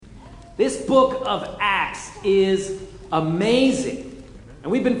This book of Acts is amazing.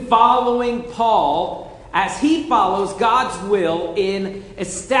 And we've been following Paul as he follows God's will in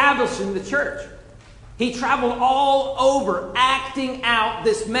establishing the church. He traveled all over acting out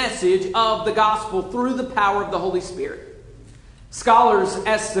this message of the gospel through the power of the Holy Spirit. Scholars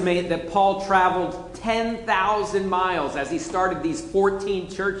estimate that Paul traveled 10,000 miles as he started these 14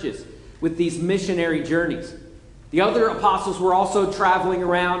 churches with these missionary journeys. The other apostles were also traveling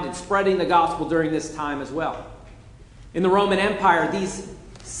around and spreading the gospel during this time as well. In the Roman Empire, these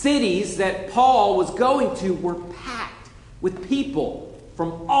cities that Paul was going to were packed with people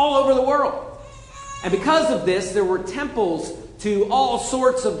from all over the world. And because of this, there were temples to all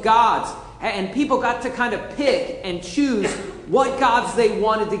sorts of gods. And people got to kind of pick and choose what gods they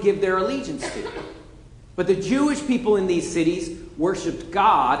wanted to give their allegiance to. But the Jewish people in these cities worshipped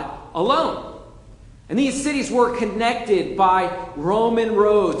God alone. And these cities were connected by Roman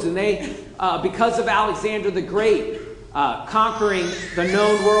roads. And they, because of Alexander the Great conquering the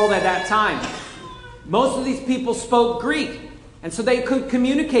known world at that time, most of these people spoke Greek. And so they could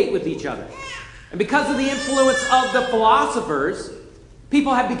communicate with each other. And because of the influence of the philosophers,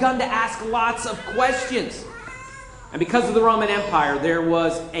 people had begun to ask lots of questions. And because of the Roman Empire, there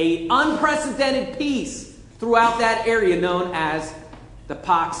was an unprecedented peace throughout that area known as the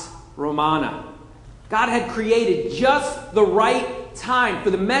Pax Romana. God had created just the right time for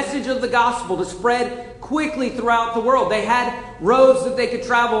the message of the gospel to spread quickly throughout the world. They had roads that they could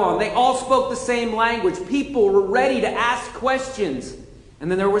travel on. They all spoke the same language. People were ready to ask questions.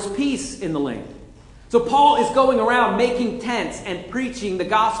 And then there was peace in the land. So Paul is going around making tents and preaching the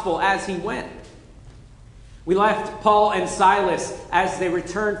gospel as he went. We left Paul and Silas as they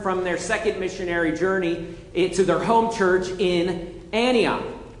returned from their second missionary journey to their home church in Antioch.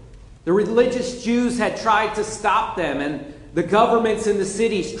 The religious Jews had tried to stop them, and the governments in the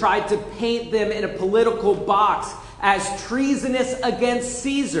cities tried to paint them in a political box as treasonous against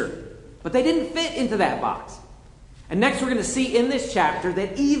Caesar. But they didn't fit into that box. And next we're going to see in this chapter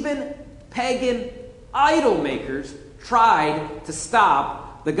that even pagan idol makers tried to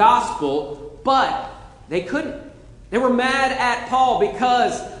stop the gospel, but they couldn't. They were mad at Paul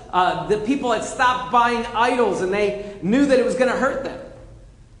because the people had stopped buying idols and they knew that it was going to hurt them.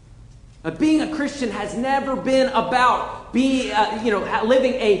 But being a Christian has never been about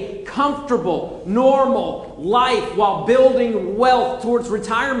living a comfortable, normal life while building wealth towards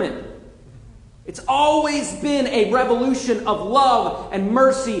retirement. It's always been a revolution of love and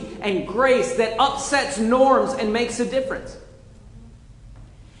mercy and grace that upsets norms and makes a difference.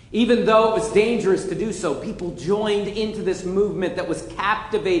 Even though it was dangerous to do so, people joined into this movement that was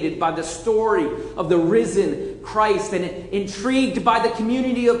captivated by the story of the risen Christ and intrigued by the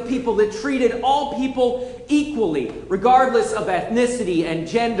community of people that treated all people equally, regardless of ethnicity and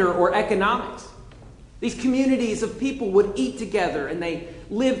gender or economics. These communities of people would eat together and they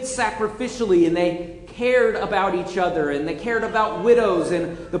lived sacrificially and they cared about each other and they cared about widows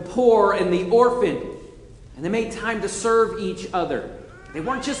and the poor and the orphan. And they made time to serve each other. They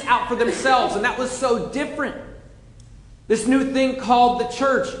weren't just out for themselves, and that was so different. This new thing called the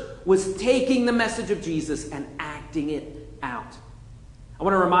church was taking the message of Jesus and acting it out. I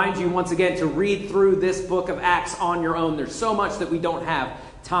want to remind you once again to read through this book of Acts on your own. There's so much that we don't have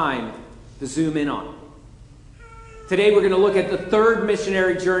time to zoom in on. Today we're going to look at the third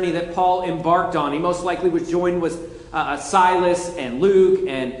missionary journey that Paul embarked on. He most likely was joined with Silas and Luke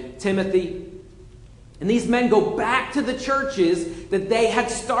and Timothy. And these men go back to the churches that they had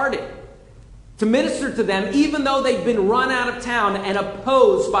started to minister to them, even though they'd been run out of town and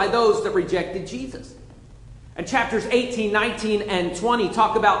opposed by those that rejected Jesus. And chapters 18, 19, and 20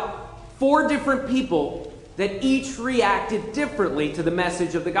 talk about 4 different people that each reacted differently to the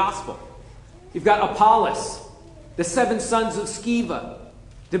message of the gospel. You've got Apollos, the 7 sons of Sceva,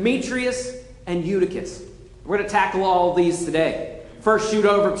 Demetrius, and Eutychus. We're going to tackle all of these today. First, shoot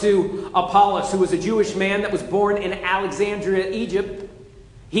over to Apollos, who was a Jewish man that was born in Alexandria, Egypt.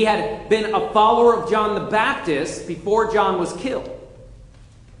 He had been a follower of John the Baptist before John was killed.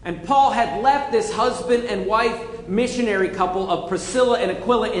 And Paul had left this husband and wife missionary couple of Priscilla and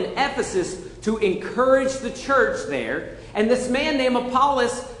Aquila in Ephesus to encourage the church there. And this man named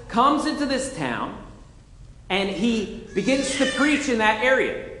Apollos comes into this town and he begins to preach in that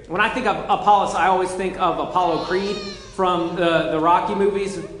area. When I think of Apollos, I always think of Apollo Creed from the Rocky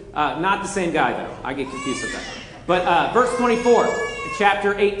movies. Not the same guy, though. I get confused with that. But verse 24,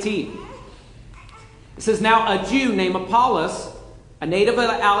 chapter 18. It says, "Now a Jew named Apollos, a native of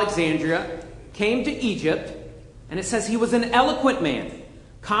Alexandria, came to Egypt." And it says he was an eloquent man,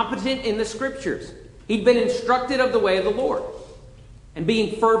 competent in the scriptures. He'd been instructed of the way of the Lord. And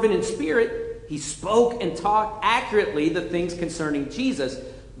being fervent in spirit, he spoke and taught accurately the things concerning Jesus,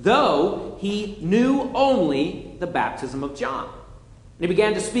 though he knew only the baptism of John. And he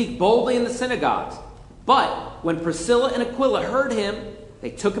began to speak boldly in the synagogues. But when Priscilla and Aquila heard him, they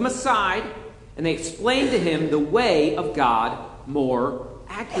took him aside, and they explained to him the way of God more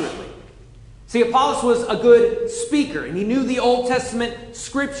accurately. See, Apollos was a good speaker, and he knew the Old Testament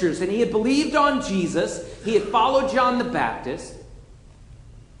scriptures, and he had believed on Jesus. He had followed John the Baptist,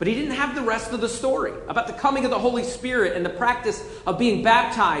 but he didn't have the rest of the story about the coming of the Holy Spirit and the practice of being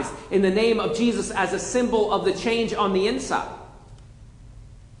baptized in the name of Jesus as a symbol of the change on the inside.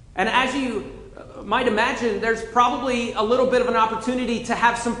 And as you might imagine, there's probably a little bit of an opportunity to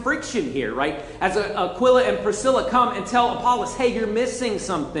have some friction here, right? As Aquila and Priscilla come and tell Apollos, hey, you're missing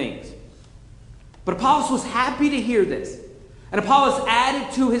some things. But Apollos was happy to hear this. And Apollos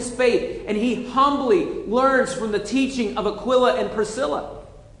added to his faith, and he humbly learns from the teaching of Aquila and Priscilla.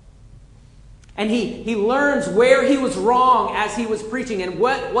 And he learns where he was wrong as he was preaching and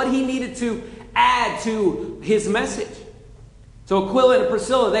what he needed to add to his message. So Aquila and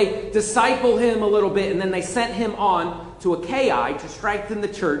Priscilla, they disciple him a little bit, and then they sent him on to Achaia to strengthen the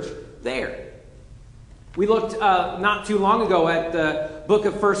church there. We looked not too long ago at the book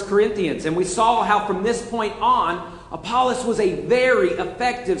of 1 Corinthians, and we saw how from this point on, Apollos was a very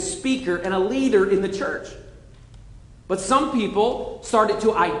effective speaker and a leader in the church. But some people started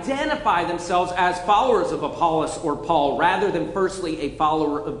to identify themselves as followers of Apollos or Paul rather than firstly a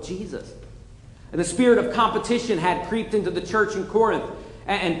follower of Jesus. And the spirit of competition had creeped into the church in Corinth,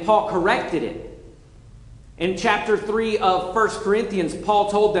 and Paul corrected it. In chapter 3 of 1 Corinthians, Paul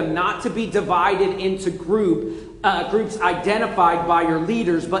told them not to be divided into groups identified by your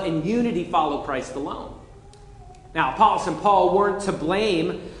leaders, but in unity follow Christ alone. Now, Apollos and Paul weren't to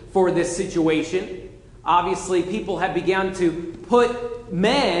blame for this situation. Obviously, people had begun to put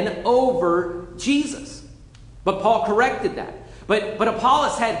men over Jesus. But Paul corrected that. But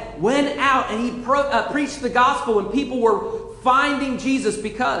Apollos had went out and he preached the gospel, and people were finding Jesus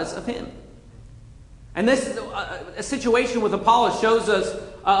because of him. And this is a situation with Apollos shows us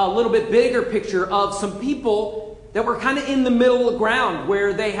a little bit bigger picture of some people that were kind of in the middle of ground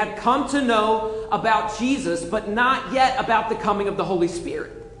where they had come to know about Jesus, but not yet about the coming of the Holy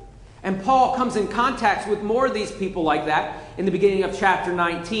Spirit. And Paul comes in contact with more of these people like that in the beginning of chapter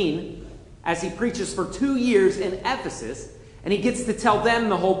 19 as he preaches for 2 years in Ephesus, and he gets to tell them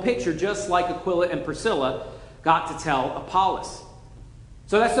the whole picture just like Aquila and Priscilla got to tell Apollos.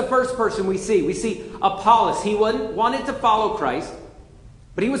 So that's the first person we see. We see Apollos. He wanted to follow Christ,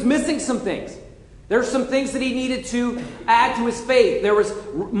 but he was missing some things. There were some things that he needed to add to his faith. There was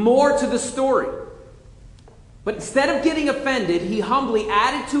more to the story. But instead of getting offended, he humbly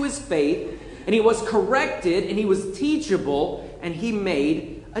added to his faith, and he was corrected, and he was teachable, and he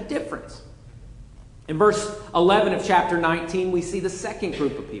made a difference. In verse 11 of chapter 19, we see the second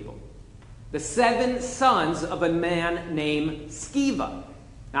group of people. The 7 sons of a man named Sceva.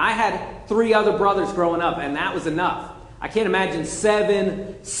 Now, I had 3 other brothers growing up, and that was enough. I can't imagine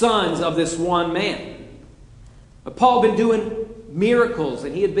 7 sons of this one man. But Paul had been doing miracles,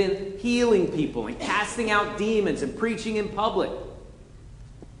 and he had been healing people and casting out demons and preaching in public.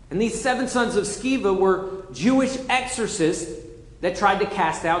 And these 7 sons of Sceva were Jewish exorcists that tried to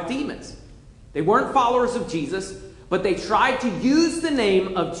cast out demons. They weren't followers of Jesus, but they tried to use the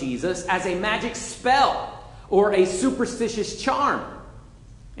name of Jesus as a magic spell or a superstitious charm.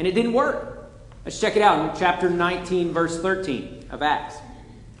 And it didn't work. Let's check it out in chapter 19, verse 13 of Acts. It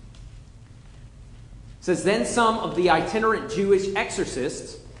says, then some of the itinerant Jewish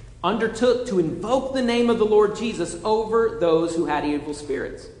exorcists undertook to invoke the name of the Lord Jesus over those who had evil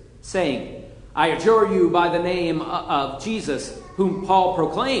spirits, saying, I adjure you by the name of Jesus, whom Paul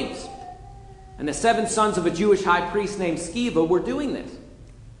proclaims. And the 7 sons of a Jewish high priest named Sceva were doing this.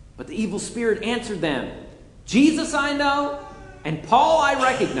 But the evil spirit answered them, Jesus I know, and Paul I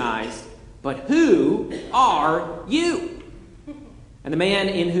recognize, but who are you? And the man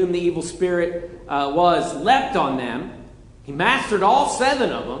in whom the evil spirit was leapt on them. He mastered all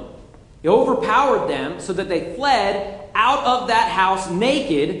 7 of them. He overpowered them so that they fled out of that house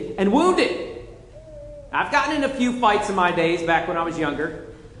naked and wounded. I've gotten in a few fights in my days back when I was younger,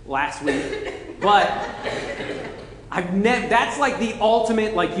 last week. But that's like the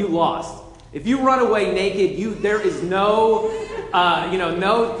ultimate, like, you lost. If you run away naked, there is no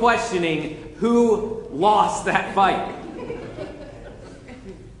questioning who lost that fight.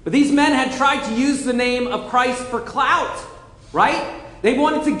 But these men had tried to use the name of Christ for clout, right? They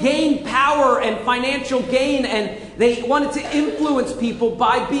wanted to gain power and financial gain, and they wanted to influence people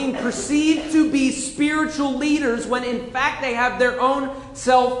by being perceived to be spiritual leaders when in fact they have their own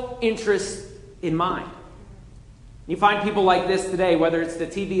self-interest in mind. You find people like this today, whether it's the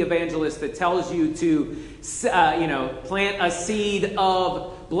TV evangelist that tells you to, plant a seed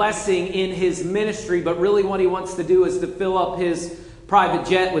of blessing in his ministry, but really what he wants to do is to fill up his private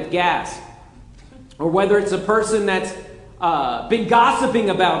jet with gas. Or whether it's a person that's been gossiping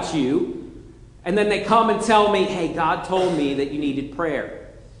about you, and then they come and tell me, hey, God told me that you needed prayer.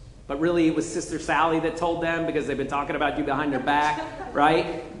 But really it was Sister Sally that told them because they've been talking about you behind their back,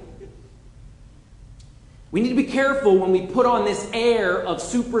 right? We need to be careful when we put on this air of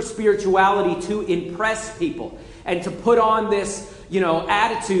super spirituality to impress people and to put on this,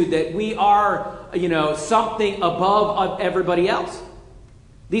 attitude that we are, something above everybody else.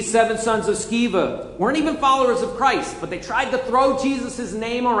 These 7 sons of Sceva weren't even followers of Christ, but they tried to throw Jesus'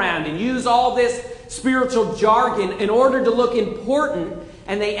 name around and use all this spiritual jargon in order to look important,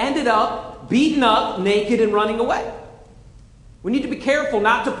 and they ended up beaten up, naked, and running away. We need to be careful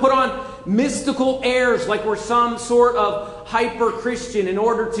not to put on mystical airs like we're some sort of hyper-Christian in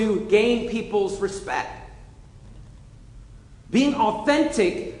order to gain people's respect. Being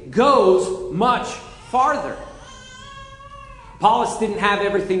authentic goes much farther. Apollos didn't have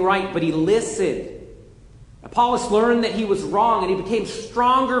everything right, but he listened. Apollos learned that he was wrong, and he became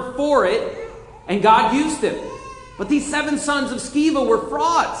stronger for it, and God used him. But these 7 sons of Sceva were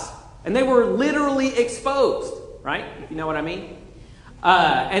frauds, and they were literally exposed. Right? If you know what I mean.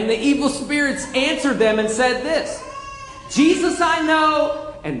 And the evil spirits answered them and said this: Jesus I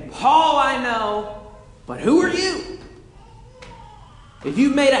know, and Paul I know, but who are you? If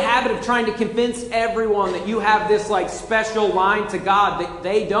you've made a habit of trying to convince everyone that you have this special line to God that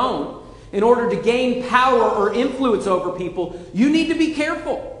they don't, in order to gain power or influence over people, you need to be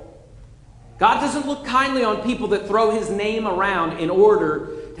careful. God doesn't look kindly on people that throw his name around in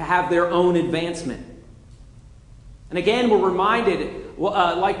order to have their own advancement. And again, we're reminded,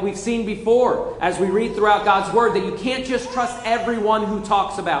 like we've seen before, as we read throughout God's Word, that you can't just trust everyone who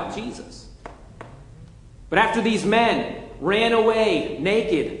talks about Jesus. But after these men ran away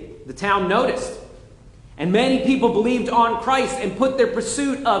naked, the town noticed. And many people believed on Christ and put their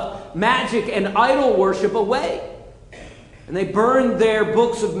pursuit of magic and idol worship away. And they burned their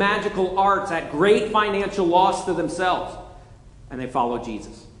books of magical arts at great financial loss to themselves. And they followed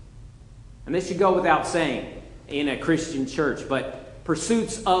Jesus. And this should go without saying in a Christian church, but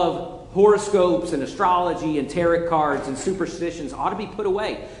pursuits of horoscopes and astrology and tarot cards and superstitions ought to be put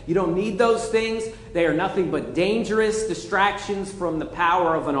away. You don't need those things. They are nothing but dangerous distractions from the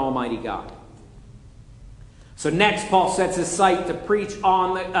power of an almighty God. So next, Paul sets his sight to preach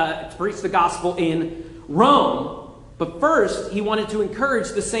the gospel in Rome. But first, he wanted to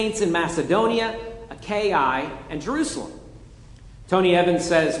encourage the saints in Macedonia, Achaia, and Jerusalem. Tony Evans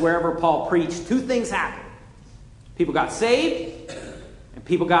says wherever Paul preached, 2 things happened. People got saved, and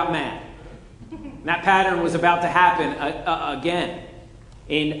people got mad. And that pattern was about to happen again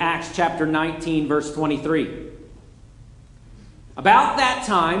in Acts chapter 19, verse 23. About that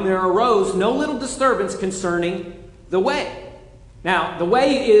time, there arose no little disturbance concerning the way. Now, the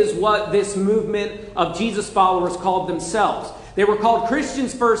way is what this movement of Jesus followers called themselves. They were called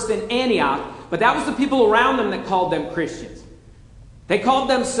Christians first in Antioch, but that was the people around them that called them Christians. They called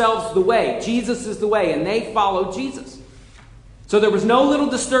themselves the way. Jesus is the way, and they followed Jesus. So there was no little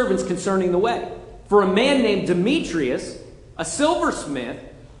disturbance concerning the way. For a man named Demetrius, a silversmith,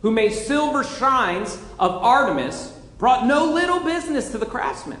 who made silver shrines of Artemis, brought no little business to the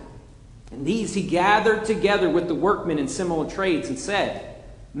craftsmen. And these he gathered together with the workmen in similar trades and said,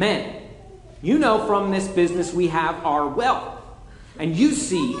 Men, you know from this business we have our wealth. And you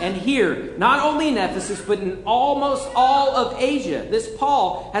see and hear, not only in Ephesus, but in almost all of Asia, this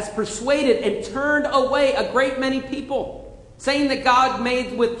Paul has persuaded and turned away a great many people, saying that God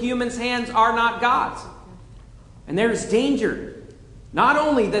made with humans' hands are not God's. And there is danger, not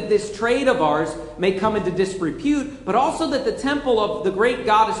only that this trade of ours may come into disrepute, but also that the temple of the great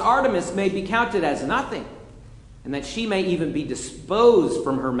goddess Artemis may be counted as nothing, and that she may even be disposed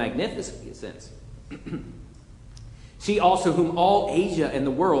from her magnificence. She also whom all Asia and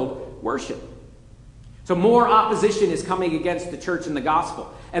the world worship. So more opposition is coming against the church and the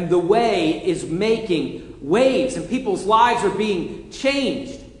gospel. And the way is making waves, and people's lives are being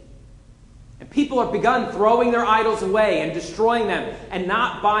changed. And people have begun throwing their idols away and destroying them and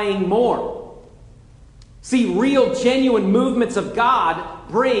not buying more. See, real, genuine movements of God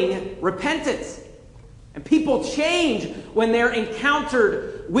bring repentance. And people change when they're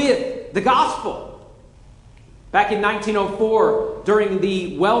encountered with the gospel. Back in 1904, during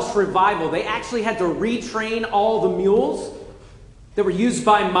the Welsh revival, they actually had to retrain all the mules that were used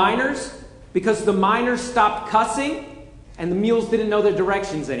by miners because the miners stopped cussing and the mules didn't know their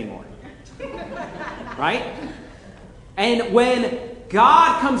directions anymore. Right? And when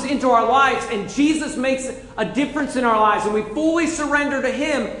God comes into our lives and Jesus makes a difference in our lives and we fully surrender to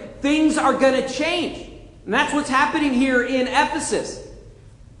Him, things are going to change. And that's what's happening here in Ephesus.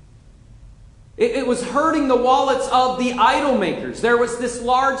 It was hurting the wallets of the idol makers. There was this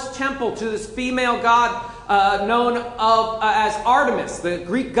large temple to this female god known as Artemis, the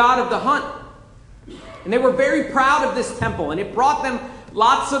Greek god of the hunt. And they were very proud of this temple, and it brought them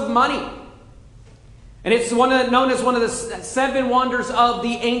lots of money. And it's known as one of the seven wonders of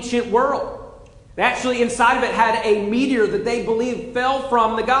the ancient world. They actually, inside of it, had a meteor that they believed fell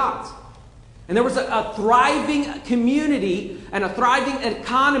from the gods. And there was a thriving community and a thriving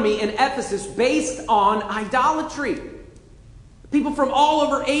economy in Ephesus based on idolatry. People from all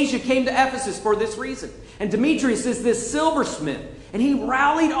over Asia came to Ephesus for this reason. And Demetrius is this silversmith. And he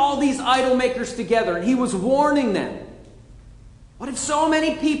rallied all these idol makers together. And he was warning them. What if so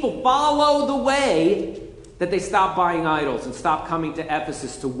many people follow the way that they stop buying idols and stop coming to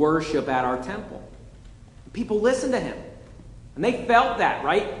Ephesus to worship at our temple? People listened to him. And they felt that,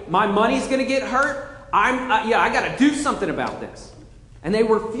 right? My money's going to get hurt. I got to do something about this. And they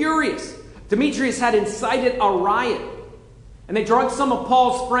were furious. Demetrius had incited a riot. And they drugged some of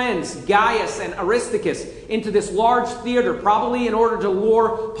Paul's friends, Gaius and Aristarchus, into this large theater, probably in order to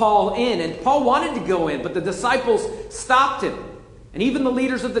lure Paul in. And Paul wanted to go in, but the disciples stopped him. And even the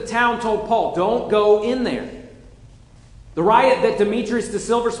leaders of the town told Paul, don't go in there. The riot that Demetrius the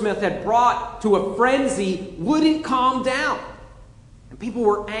silversmith had brought to a frenzy wouldn't calm down. And people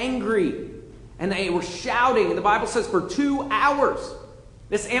were angry. And they were shouting. And the Bible says for 2 hours,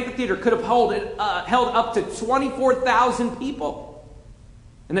 this amphitheater could have held up to 24,000 people.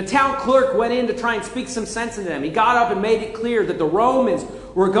 And the town clerk went in to try and speak some sense into them. He got up and made it clear that the Romans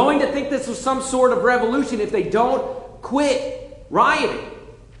were going to think this was some sort of revolution if they don't quit rioting.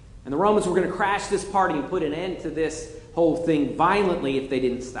 And the Romans were going to crash this party and put an end to this whole thing violently if they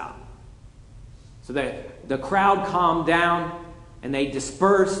didn't stop. So the crowd calmed down and they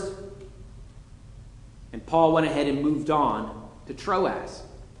dispersed. And Paul went ahead and moved on to Troas.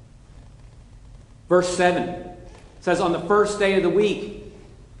 Verse 7 says, on the first day of the week,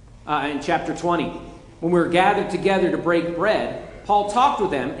 in chapter 20, when we were gathered together to break bread, Paul talked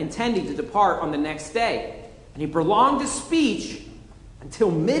with them, intending to depart on the next day. And he prolonged his speech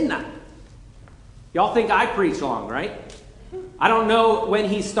until midnight. Y'all think I preach long, right? I don't know when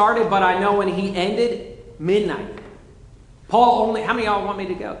he started, but I know when he ended, midnight. Paul only, how many of y'all want me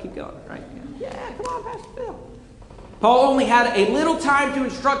to go? Keep going, right? Yeah, come on, Pastor Phil. Paul only had a little time to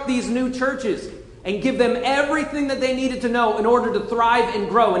instruct these new churches and give them everything that they needed to know in order to thrive and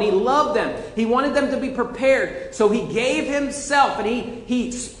grow. And he loved them. He wanted them to be prepared. So he gave himself and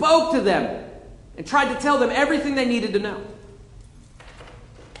he spoke to them and tried to tell them everything they needed to know.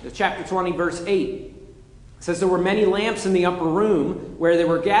 Chapter 20, verse 8 says there were many lamps in the upper room where they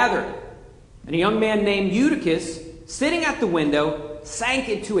were gathered. And a young man named Eutychus, sitting at the window, sank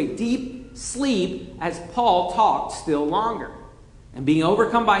into a deep sleep as Paul talked still longer. And being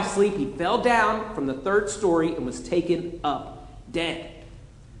overcome by sleep, he fell down from the third story and was taken up dead.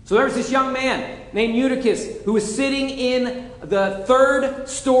 So there was this young man named Eutychus who was sitting in the third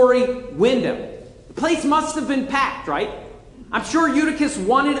story window. The place must have been packed, right? I'm sure Eutychus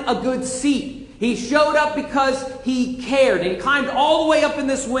wanted a good seat. He showed up because he cared. And he climbed all the way up in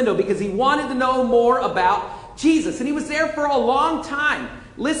this window because he wanted to know more about Jesus. And he was there for a long time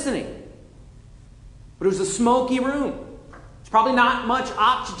listening. But it was a smoky room. There's probably not much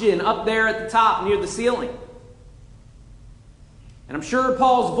oxygen up there at the top near the ceiling. And I'm sure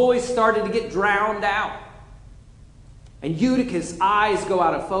Paul's voice started to get drowned out. And Eutychus' eyes go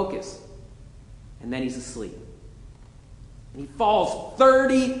out of focus. And then he's asleep. And he falls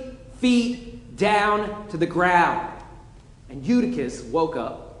 30 feet down to the ground. And Eutychus woke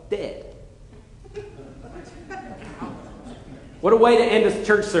up dead. What a way to end a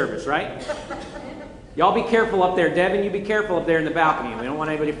church service, right? Y'all be careful up there. Devin, you be careful up there in the balcony. We don't want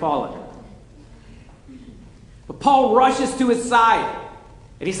anybody falling. But Paul rushes to his side.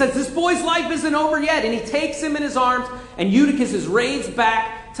 And he says, this boy's life isn't over yet. And he takes him in his arms. And Eutychus is raised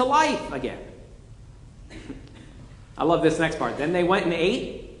back to life again. I love this next part. Then they went and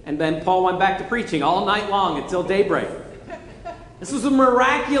ate. And then Paul went back to preaching all night long until daybreak. This was a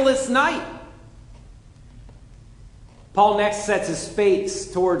miraculous night. Paul next sets his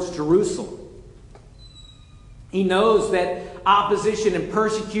face towards Jerusalem. He knows that opposition and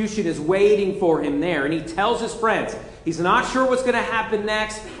persecution is waiting for him there. And he tells his friends he's not sure what's going to happen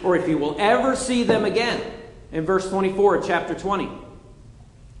next or if he will ever see them again. In verse 24 of chapter 20.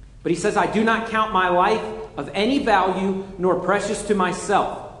 But he says, I do not count my life of any value nor precious to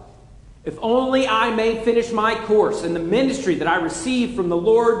myself, if only I may finish my course in the ministry that I received from the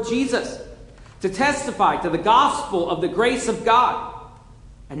Lord Jesus, to testify to the gospel of the grace of God.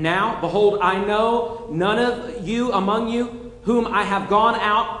 And now, behold, I know none of you among you whom I have gone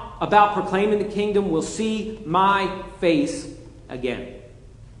out about proclaiming the kingdom will see my face again.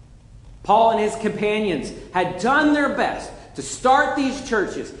 Paul and his companions had done their best to start these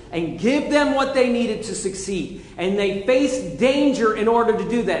churches and give them what they needed to succeed. And they faced danger in order to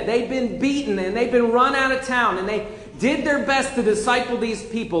do that. They'd been beaten and they'd been run out of town. And they did their best to disciple these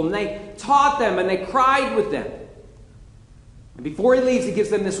people. And they taught them and they cried with them. And before he leaves, he gives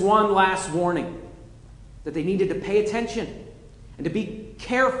them this one last warning. That they needed to pay attention and to be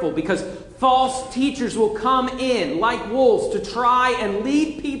careful, because false teachers will come in like wolves to try and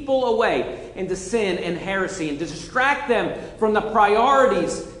lead people away into sin and heresy and to distract them from the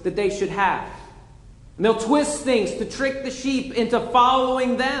priorities that they should have. And they'll twist things to trick the sheep into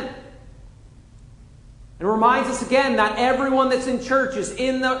following them. And it reminds us again, not everyone that's in church is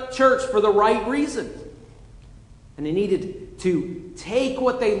in the church for the right reasons. And they needed to take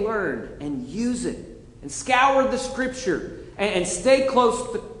what they learned and use it and scour the Scripture and stay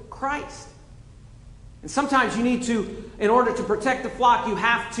close to Christ. And sometimes you need to, in order to protect the flock, you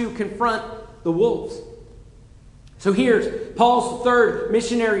have to confront the wolves. So here's Paul's third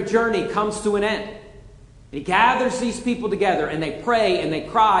missionary journey comes to an end. And he gathers these people together and they pray and they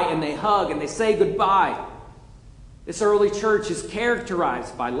cry and they hug and they say goodbye. This early church is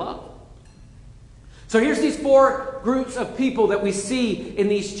characterized by love. So here's these four groups of people that we see in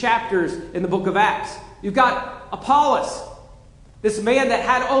these chapters in the book of Acts. You've got Apollos, this man that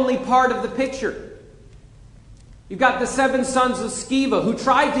had only part of the picture. You've got the 7 sons of Sceva who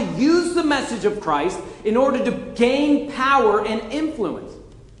tried to use the message of Christ in order to gain power and influence.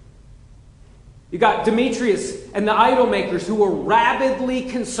 You've got Demetrius and the idol makers who were rabidly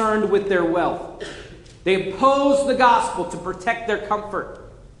concerned with their wealth. They opposed the gospel to protect their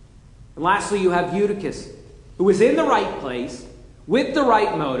comfort. And lastly, you have Eutychus, who was in the right place with the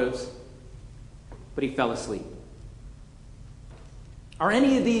right motives, but he fell asleep. Are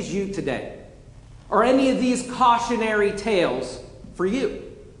any of these you today? Are any of these cautionary tales for you?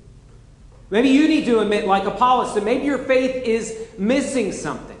 Maybe you need to admit, like Apollos, that maybe your faith is missing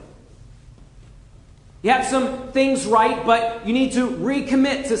something. You have some things right, but you need to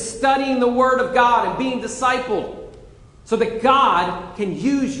recommit to studying the Word of God and being discipled so that God can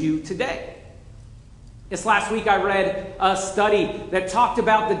use you today. This last week I read a study that talked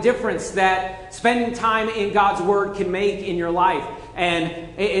about the difference that spending time in God's Word can make in your life. And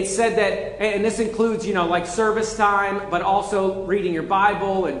it said that, and this includes, like service time, but also reading your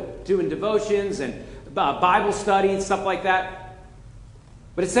Bible and doing devotions and Bible study and stuff like that.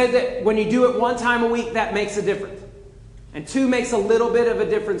 But it said that when you do it 1 time a week, that makes a difference. And 2 makes a little bit of a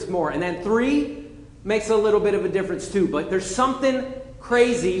difference more. And then 3 makes a little bit of a difference too. But there's something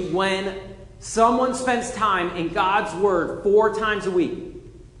crazy when someone spends time in God's Word 4 times a week.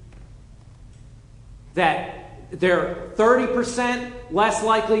 That they're 30% less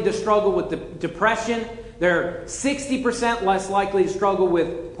likely to struggle with depression. They're 60% less likely to struggle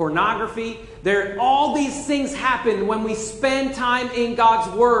with pornography. All these things happen when we spend time in God's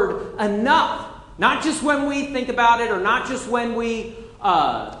Word enough. Not just when we think about it, or not just when we,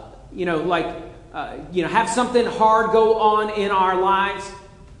 have something hard go on in our lives.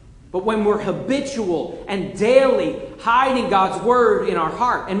 But when we're habitual and daily hiding God's Word in our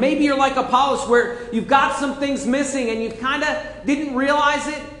heart. And maybe you're like Apollos, where you've got some things missing and you kind of didn't realize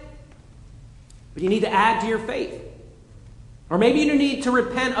it. But you need to add to your faith. Or maybe you need to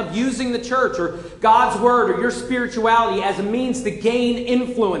repent of using the church or God's Word or your spirituality as a means to gain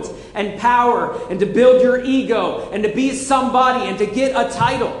influence and power and to build your ego and to be somebody and to get a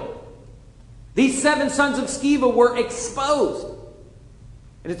title. These 7 sons of Sceva were exposed.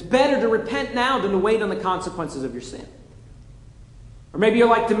 And it's better to repent now than to wait on the consequences of your sin. Or maybe you're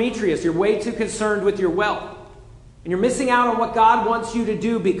like Demetrius. You're way too concerned with your wealth. And you're missing out on what God wants you to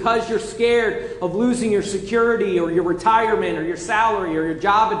do because you're scared of losing your security or your retirement or your salary or your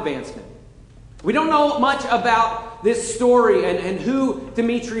job advancement. We don't know much about this story and who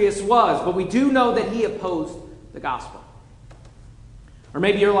Demetrius was, but we do know that he opposed the gospel. Or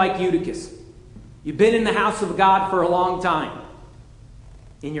maybe you're like Eutychus. You've been in the house of God for a long time.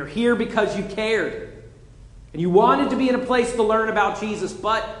 And you're here because you cared. And you wanted to be in a place to learn about Jesus,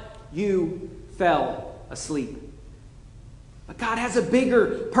 but you fell asleep. But God has a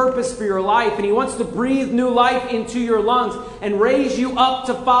bigger purpose for your life, and He wants to breathe new life into your lungs and raise you up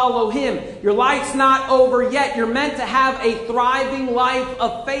to follow Him. Your life's not over yet. You're meant to have a thriving life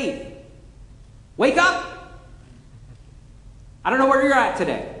of faith. Wake up. I don't know where you're at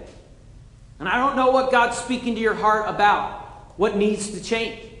today. And I don't know what God's speaking to your heart about, what needs to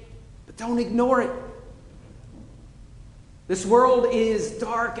change. But don't ignore it. This world is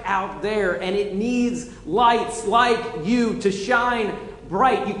dark out there, and it needs lights like you to shine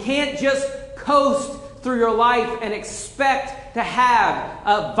bright. You can't just coast through your life and expect to have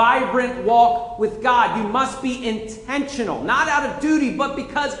a vibrant walk with God. You must be intentional, not out of duty, but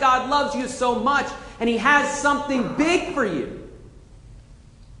because God loves you so much, and He has something big for you.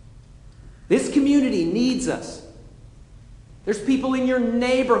 This community needs us. There's people in your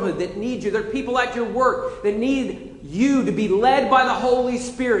neighborhood that need you. There are people at your work that need you to be led by the Holy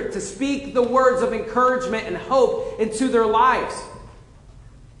Spirit to speak the words of encouragement and hope into their lives.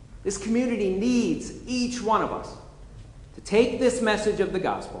 This community needs each one of us to take this message of the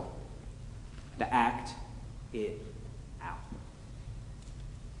gospel, to act it out.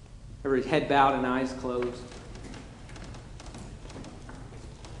 Everybody's head bowed and eyes closed.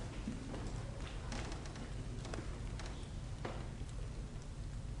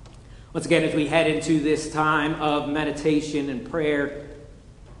 Once again, as we head into this time of meditation and prayer,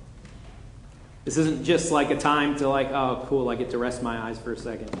 this isn't just like a time to oh, cool, I get to rest my eyes for a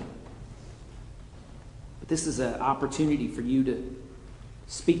second. But this is an opportunity for you to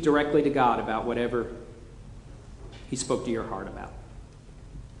speak directly to God about whatever He spoke to your heart about.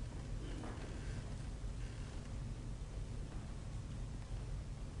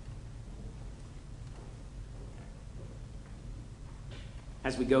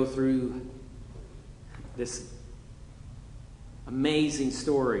 As we go through this amazing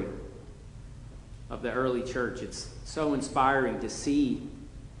story of the early church, it's so inspiring to see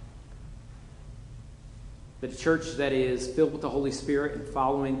that a church that is filled with the Holy Spirit and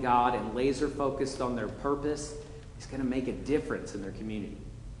following God and laser focused on their purpose is going to make a difference in their community.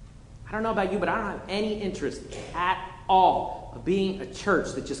 I don't know about you, but I don't have any interest at all of being a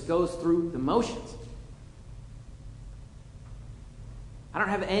church that just goes through the motions. I don't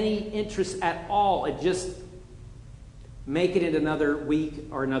have any interest at all at just making it another week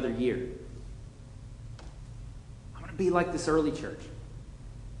or another year. I want to be like this early church.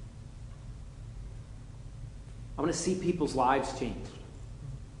 I want to see people's lives change.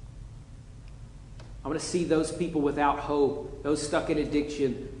 I want to see those people without hope, those stuck in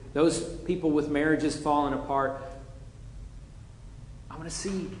addiction, those people with marriages falling apart. I want to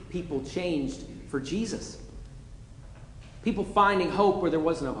see people changed for Jesus. People finding hope where there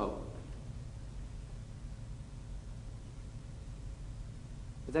was no hope.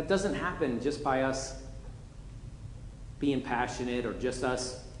 But that doesn't happen just by us being passionate or just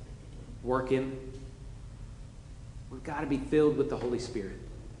us working. We've got to be filled with the Holy Spirit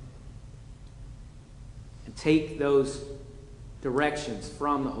and take those directions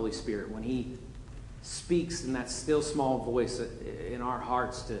from the Holy Spirit when He speaks in that still small voice in our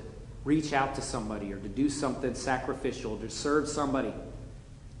hearts to reach out to somebody or to do something sacrificial, to serve somebody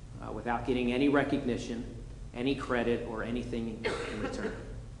without getting any recognition, any credit, or anything in return.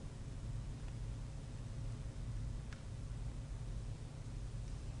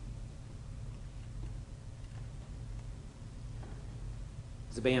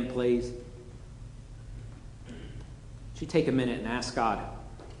 As the band plays, would you take a minute and ask God,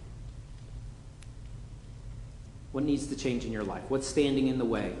 what needs to change in your life? What's standing in the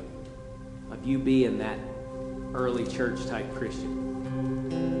way of you being that early church type Christian?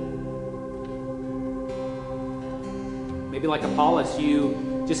 Maybe like Apollos,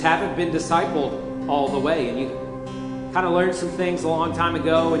 you just haven't been discipled all the way, and you kind of learned some things a long time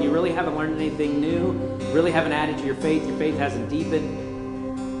ago, and you really haven't learned anything new, really haven't added to your faith hasn't deepened.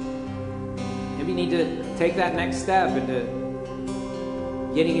 Maybe you need to take that next step into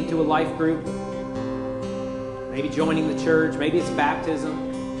getting into a life group, maybe joining the church, maybe it's baptism.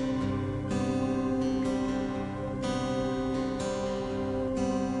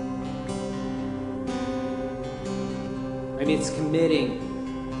 Maybe it's committing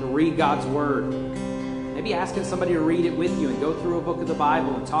to read God's Word. Maybe asking somebody to read it with you and go through a book of the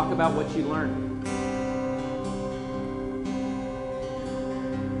Bible and talk about what you learned.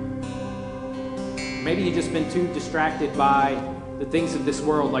 Maybe you've just been too distracted by the things of this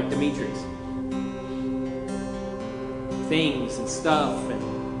world, like Demetrius. Things and stuff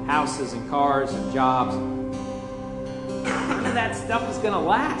and houses and cars and jobs. None of that stuff is going to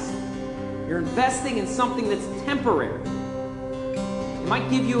last. You're investing in something that's temporary. It might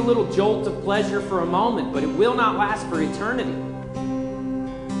give you a little jolt of pleasure for a moment, but it will not last for eternity.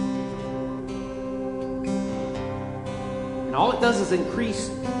 And all it does is increase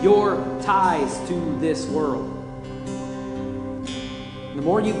your ties to this world. The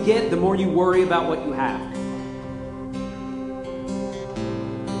more you get, the more you worry about what you have.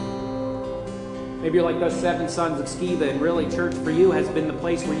 Maybe you're like those 7 sons of Sceva, and really church for you has been the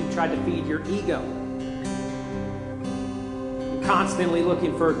place where you've tried to feed your ego. You're constantly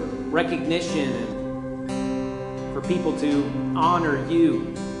looking for recognition and for people to honor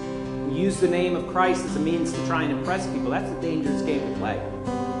you. You use the name of Christ as a means to try and impress people. That's a dangerous game to play.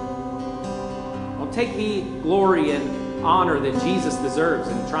 Don't take the glory and honor that Jesus deserves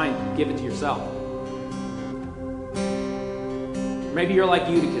and try and give it to yourself. Maybe you're like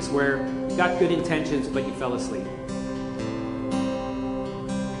Eutychus, where you got good intentions, but you fell asleep.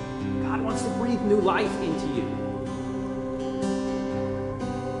 God wants to breathe new life into you.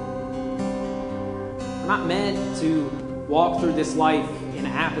 We're not meant to walk through this life in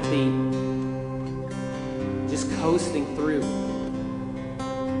apathy, just coasting through.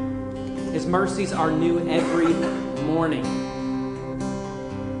 His mercies are new every morning.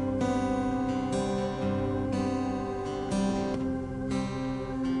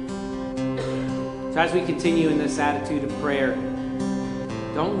 So as we continue in this attitude of prayer,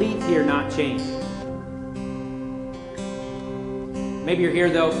 don't leave here not changed. Maybe you're here,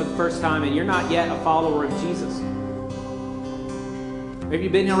 though, for the first time and you're not yet a follower of Jesus. Maybe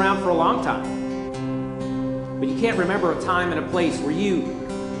you've been around for a long time, but you can't remember a time and a place where you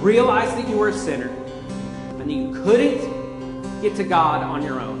realized that you were a sinner and that you couldn't get to God on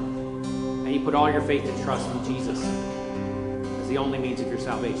your own, and you put all your faith and trust in Jesus as the only means of your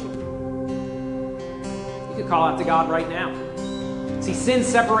salvation. You could call out to God right now. See, sin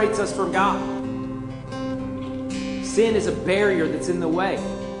separates us from God. Sin is a barrier that's in the way.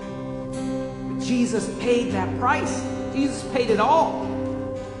 But Jesus paid that price. Jesus paid it all.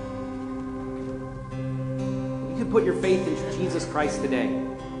 You can put your faith in Jesus Christ today.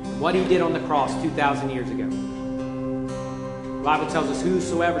 What he did on the cross 2,000 years ago. The Bible tells us,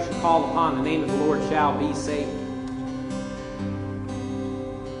 whosoever shall call upon the name of the Lord shall be saved.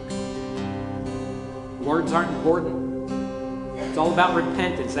 Words aren't important. It's all about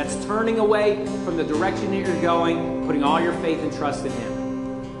repentance. That's turning away from the direction that you're going, putting all your faith and trust in him.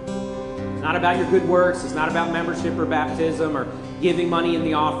 It's not about your good works. It's not about membership or baptism or giving money in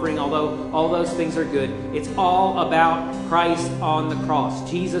the offering, although all those things are good. It's all about Christ on the cross.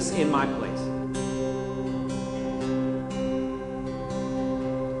 Jesus in my place.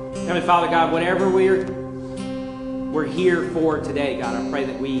 Heavenly Father, God, whatever we're here for today, God, I pray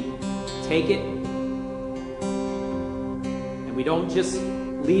that we take it. We don't just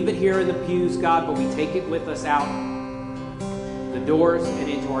leave it here in the pews, God, but we take it with us out the doors and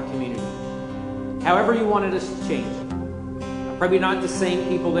into our community. However you wanted us to change. I pray we're not the same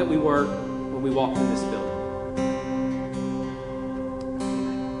people that we were when we walked in this building.